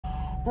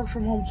Work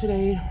from home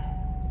today.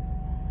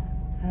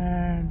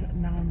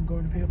 And now I'm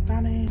going to pick up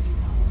Tane.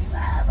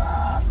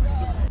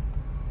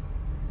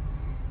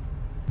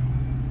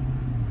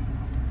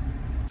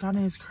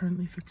 Tane is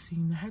currently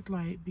fixing the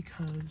headlight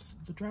because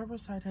the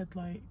driver's side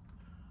headlight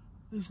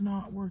is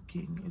not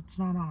working. It's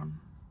not on.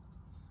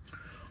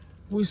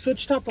 We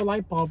switched out the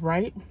light bulb,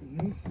 right?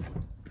 Mm-hmm.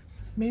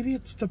 Maybe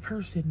it's the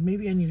person.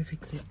 Maybe I need to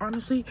fix it.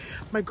 Honestly,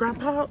 my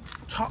grandpa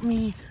taught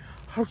me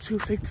how to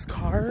fix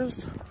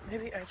cars.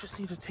 Maybe I just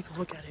need to take a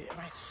look at it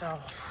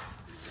myself.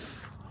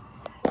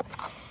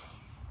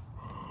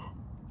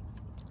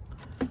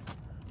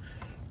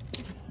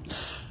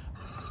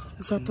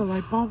 Is that the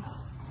light bulb?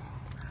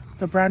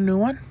 The brand new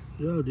one?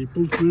 Yeah, they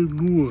both brand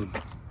new one.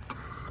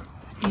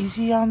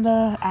 Easy on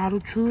the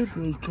attitude.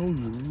 I told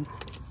you.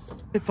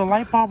 If the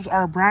light bulbs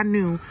are brand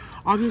new,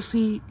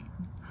 obviously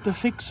the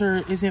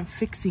fixer isn't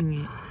fixing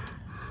it.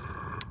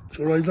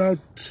 So right now,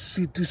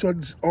 see, this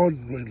one's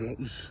on right now.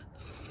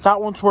 That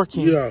one's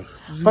working. Yeah.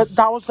 But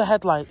that was the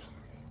headlight.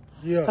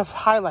 Yeah. The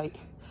highlight.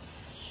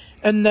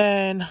 And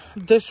then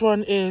this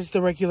one is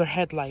the regular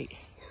headlight.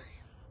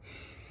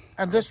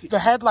 And the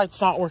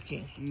headlight's not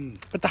working.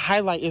 But the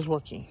highlight is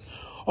working.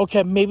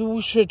 Okay, maybe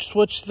we should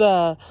switch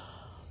the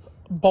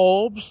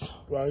bulbs.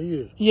 Right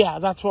here. Yeah,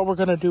 that's what we're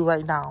going to do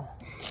right now.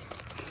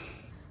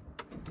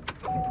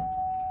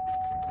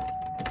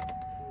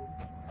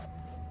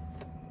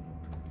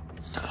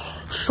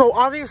 So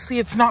obviously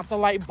it's not the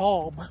light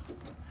bulb.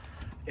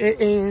 It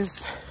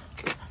is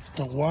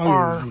the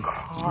wires. Our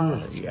car.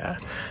 Yeah.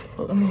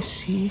 But let me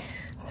see.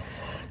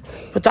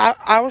 But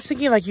I was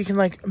thinking like you can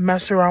like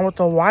mess around with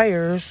the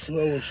wires. So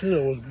I was saying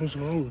I was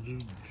messing around with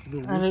it.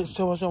 And it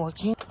still wasn't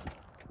working.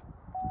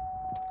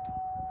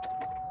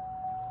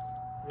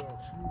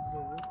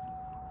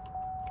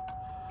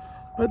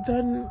 But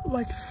then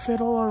like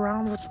fiddle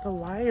around with the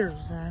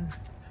wires then.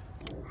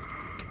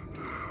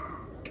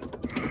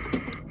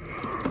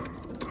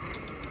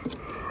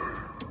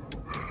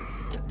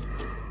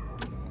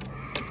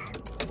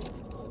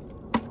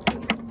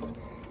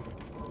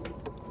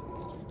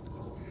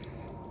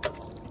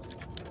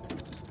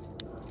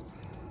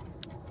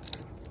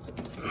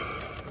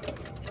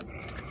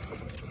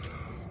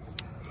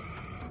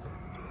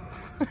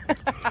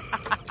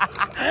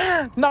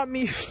 Not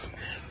me,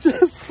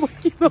 just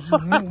flicking the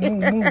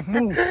wire.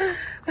 Move.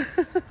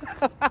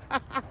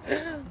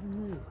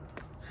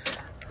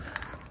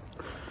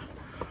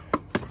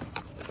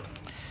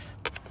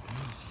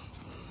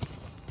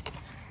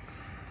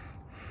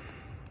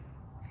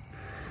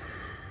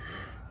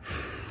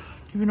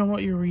 Do you know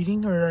what you're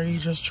reading, or are you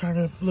just trying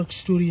to look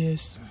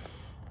studious?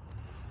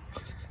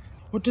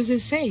 What does it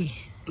say?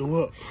 The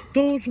what?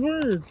 Those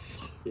words.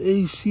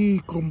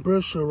 AC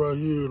compressor right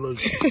here, like.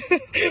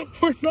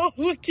 We're not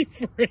looking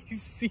for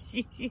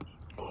AC.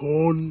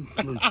 Horn.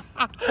 Like,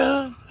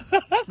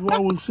 what I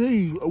was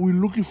saying, are we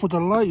looking for the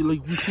light?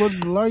 Like, we plug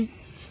the light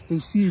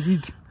and see if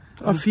it's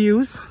a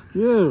fuse.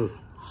 Yeah.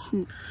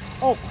 See.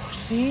 Oh,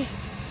 see,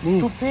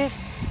 stupid.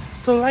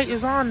 The light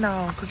is on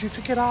now because you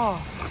took it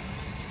off.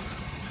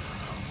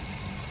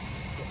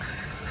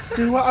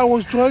 That's what I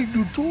was trying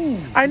to do.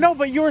 I know,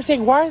 but you were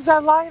saying, why is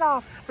that light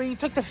off? But you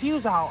took the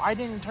fuse out. I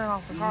didn't turn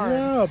off the car.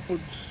 Yeah, but...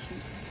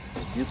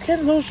 You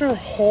can lose your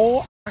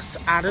whole ass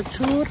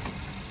attitude.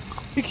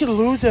 You can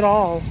lose it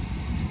all.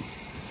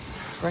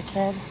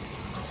 Frickhead.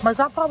 My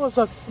grandpa was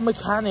a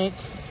mechanic.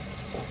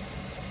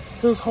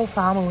 His whole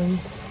family.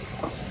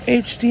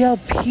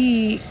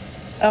 HDLP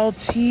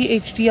LT,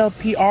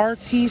 HDLP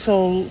RT,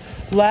 so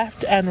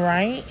left and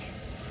right.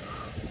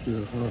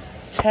 Yeah.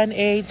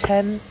 10A,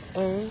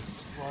 10A.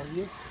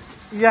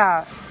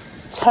 Yeah,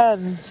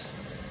 10s.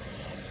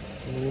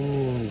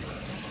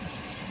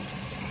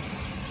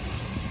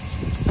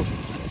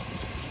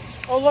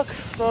 Oh, look,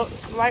 the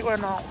light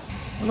went out.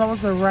 Well, that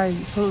was the right,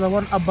 so the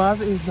one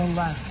above is the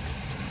left.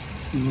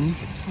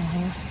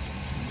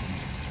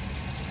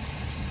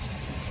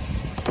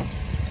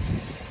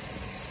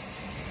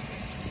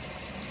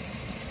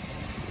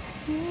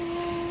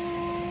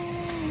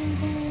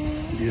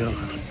 Yeah,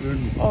 it's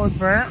burnt. Oh, it's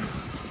burnt?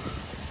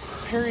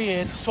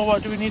 Period. So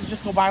what, do we need to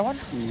just go buy one?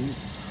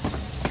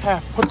 Okay,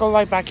 put the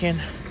light back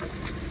in.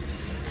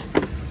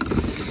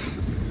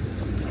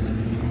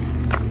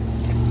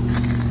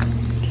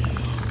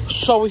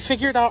 So I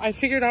figured out,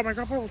 my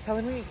grandpa was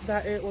telling me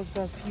that it was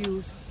the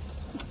fuse.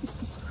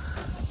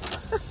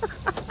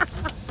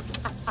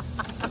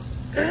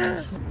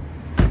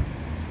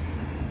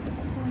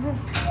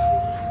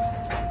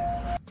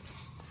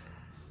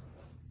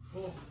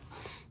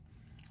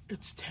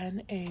 It's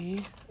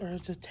 10A, or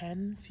it's a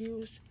 10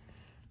 fuse,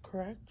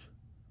 correct?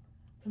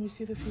 Let me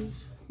see the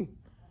fuse.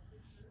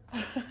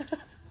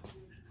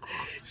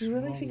 You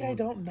really think I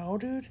don't know,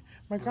 dude?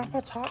 My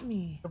grandpa taught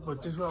me. Yeah,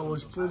 but this is why I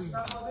was putting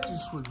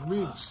this with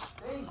mix.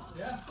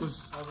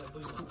 Because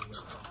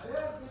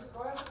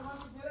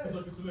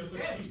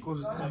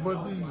it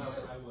might be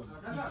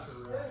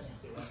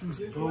fuse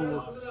blow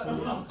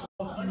up.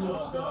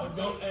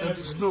 And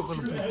it's not going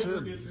to be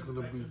 10. It's going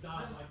to be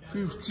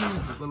 15. It's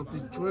going to be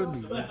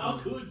 20. How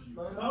good,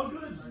 bro?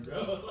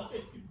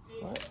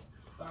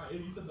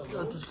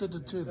 Yeah, just get the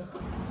tin.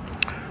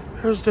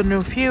 Here's the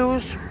new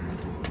fuse.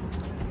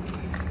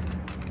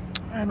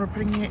 And we're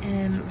putting it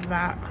in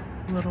that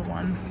little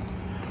one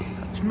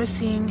that's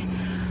missing.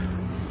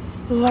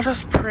 Let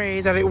us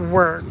pray that it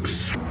works.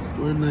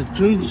 When I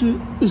change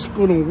it, it's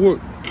gonna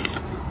work.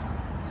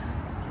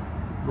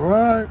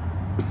 Right?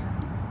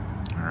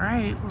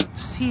 Alright,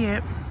 let's see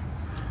it.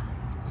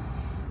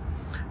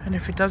 And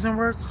if it doesn't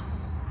work,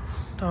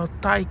 then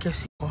hay que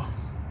sigo.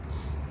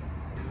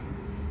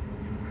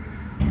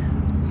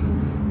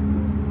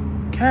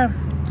 Okay.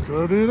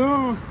 Turn it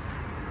on.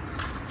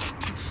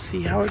 Let's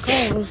see how it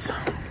goes.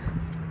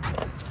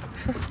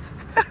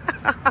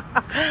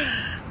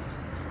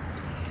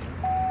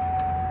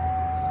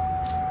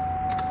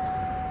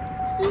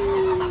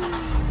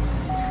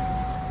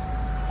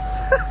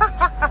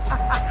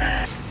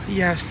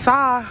 Yes,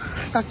 sir.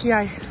 Aquí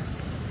hay.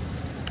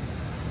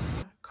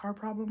 Car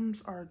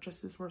problems are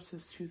just as worse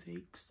as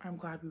toothaches. I'm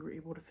glad we were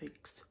able to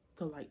fix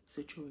the light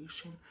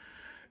situation.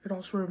 It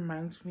also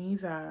reminds me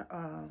that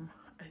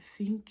I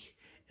think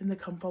in the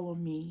Come Follow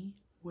Me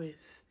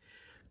with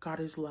God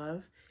is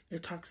Love,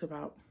 it talks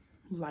about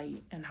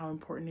light and how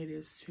important it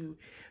is to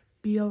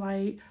be a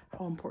light,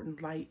 how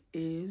important light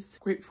is.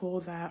 Grateful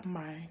that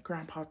my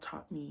grandpa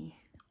taught me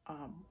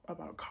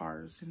about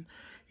cars and,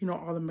 you know,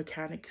 all the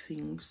mechanic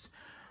things,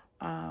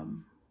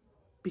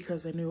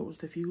 because I knew it was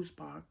the fuse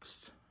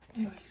box.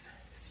 Anyways,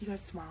 see you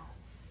guys tomorrow.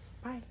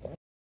 Bye.